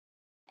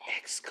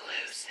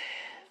Exclusive.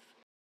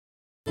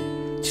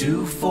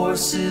 Two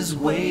forces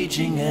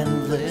waging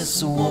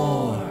endless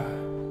war.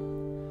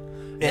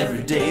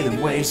 Every day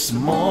they waste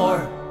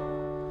more.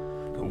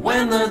 But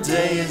when the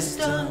day is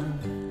done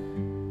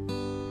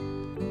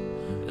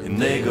and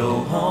they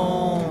go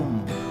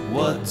home,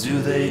 what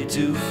do they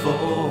do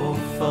for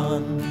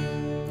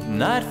fun?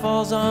 Night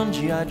falls on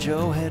G.I.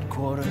 Joe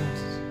headquarters.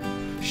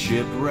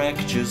 Shipwreck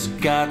just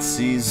got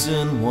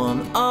season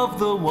 1 of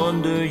the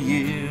Wonder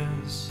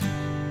Years.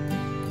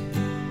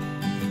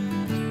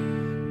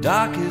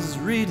 Doc is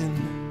reading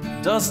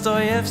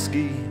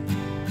Dostoevsky.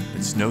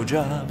 It's no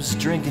jobs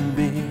drinking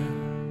beer.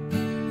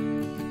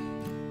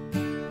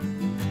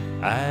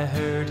 I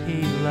heard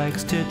he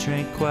likes to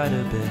drink quite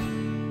a bit.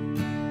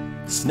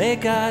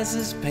 Snake Eyes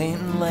is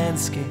painting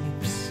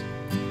landscapes.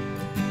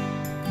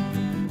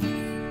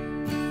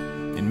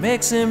 It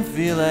makes him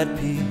feel at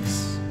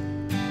peace.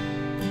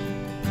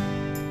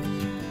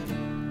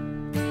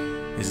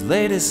 His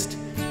latest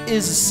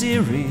is a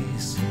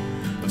series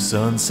of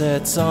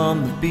sunsets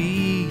on the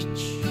beach.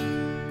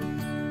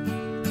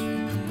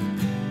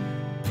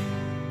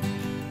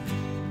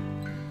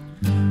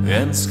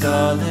 And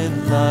Scarlet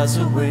lies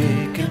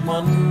awake and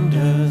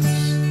wonders,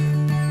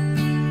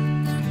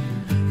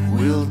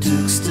 will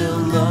Duke still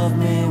love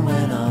me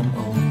when I'm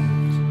old?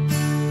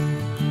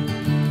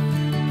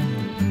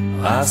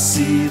 I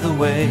see the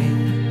way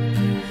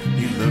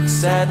he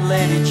looks at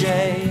Lady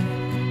J.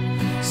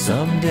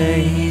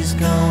 Someday he's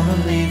gonna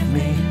leave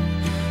me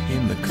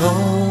in the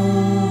cold.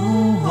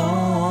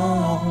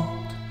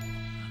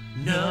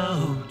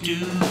 No,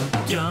 Duke,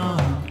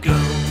 don't go.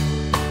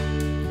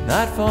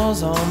 Night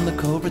falls on the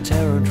Cobra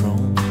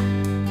Terrordrome.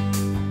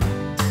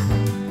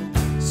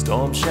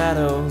 Storm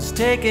shadows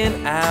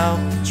taking out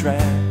the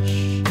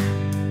trash.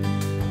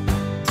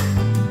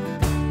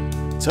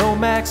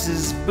 Tomax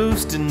is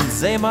boosting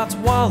Zaymot's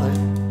wallet.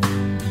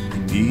 He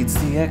needs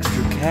the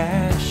extra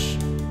cash.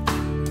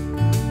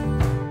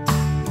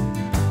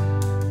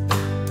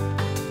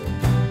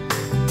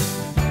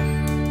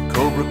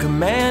 Cobra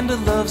Commander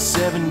loves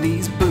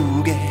 70s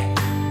boogie.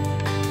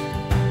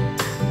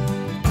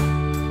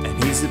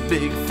 He's a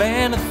big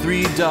fan of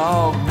Three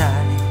Dog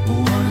Night.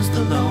 What is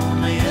the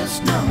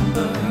loneliest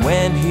number?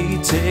 When he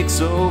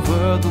takes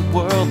over the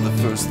world, the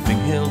first thing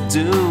he'll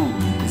do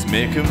is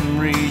make them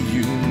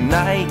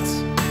reunite.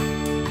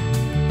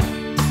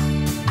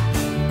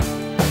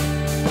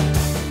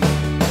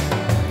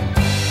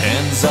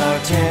 And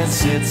Zartan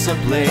sits up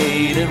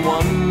late and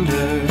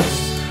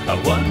wonders, I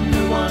wonder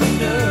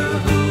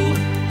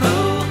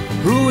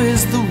who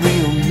is the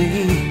real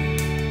me?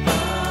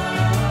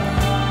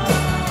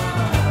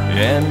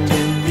 And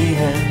in the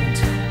end,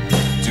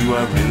 do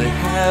I really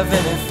have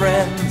any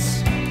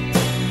friends?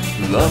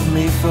 Love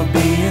me for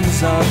being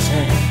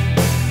Zartan,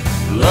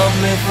 love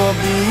me for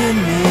being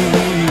me.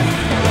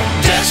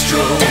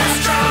 Destro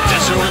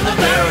and the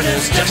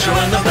Baroness, Destro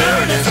and the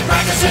Baroness,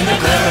 practicing the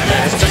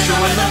clarinet. Destro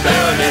and the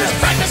Baroness,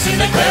 practicing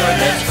the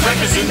clarinet,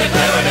 practicing the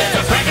clarinet,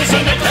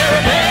 practicing the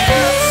clarinet.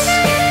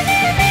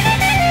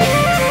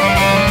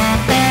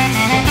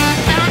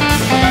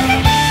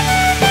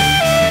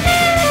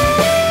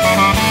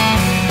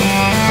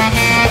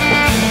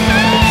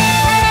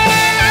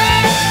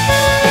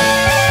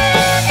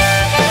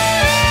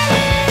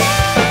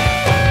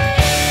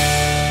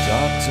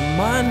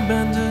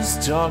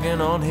 Talking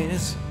on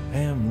his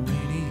ham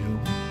radio.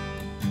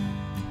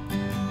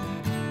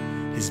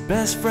 His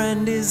best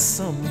friend is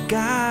some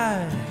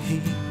guy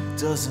he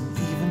doesn't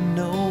even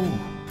know.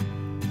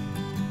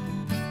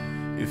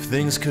 If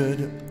things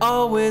could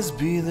always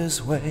be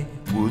this way,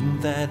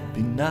 wouldn't that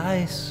be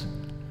nice?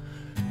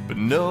 But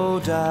no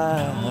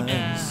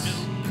dice.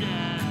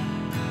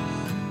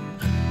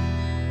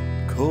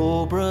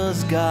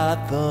 Cobra's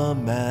got the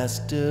mass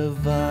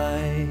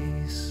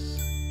device.